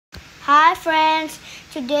Hi friends,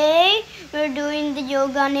 today we're doing the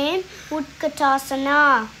yoga name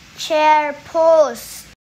Utkatasana, chair pose.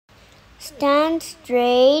 Stand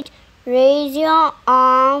straight, raise your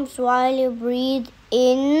arms while you breathe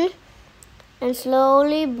in and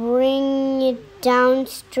slowly bring it down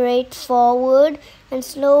straight forward and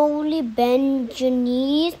slowly bend your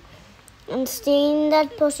knees and stay in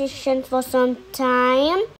that position for some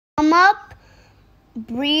time. Come up,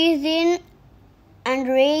 breathe in and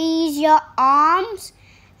raise your arms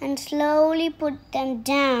and slowly put them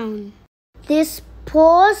down. This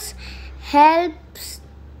pose helps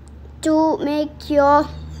to make your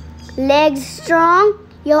legs strong,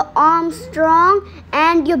 your arms strong,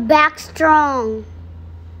 and your back strong.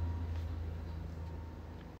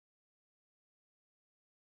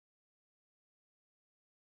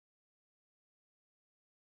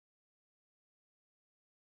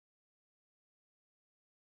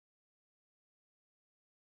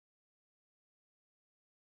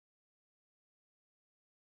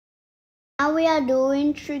 Now we are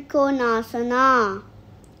doing Trikonasana,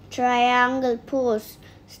 triangle pose.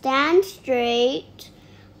 Stand straight,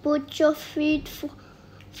 put your feet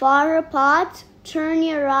far apart, turn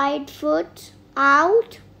your right foot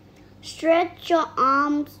out, stretch your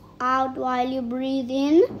arms out while you breathe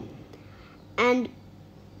in and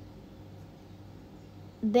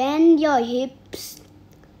bend your hips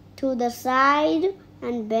to the side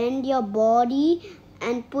and bend your body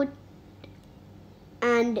and put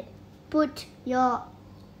your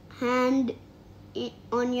hand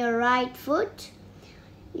on your right foot.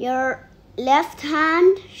 Your left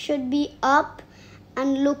hand should be up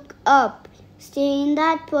and look up. Stay in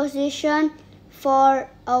that position for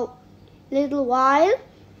a little while.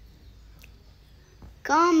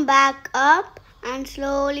 Come back up and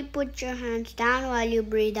slowly put your hands down while you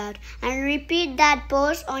breathe out. And repeat that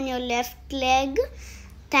pose on your left leg.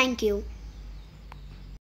 Thank you.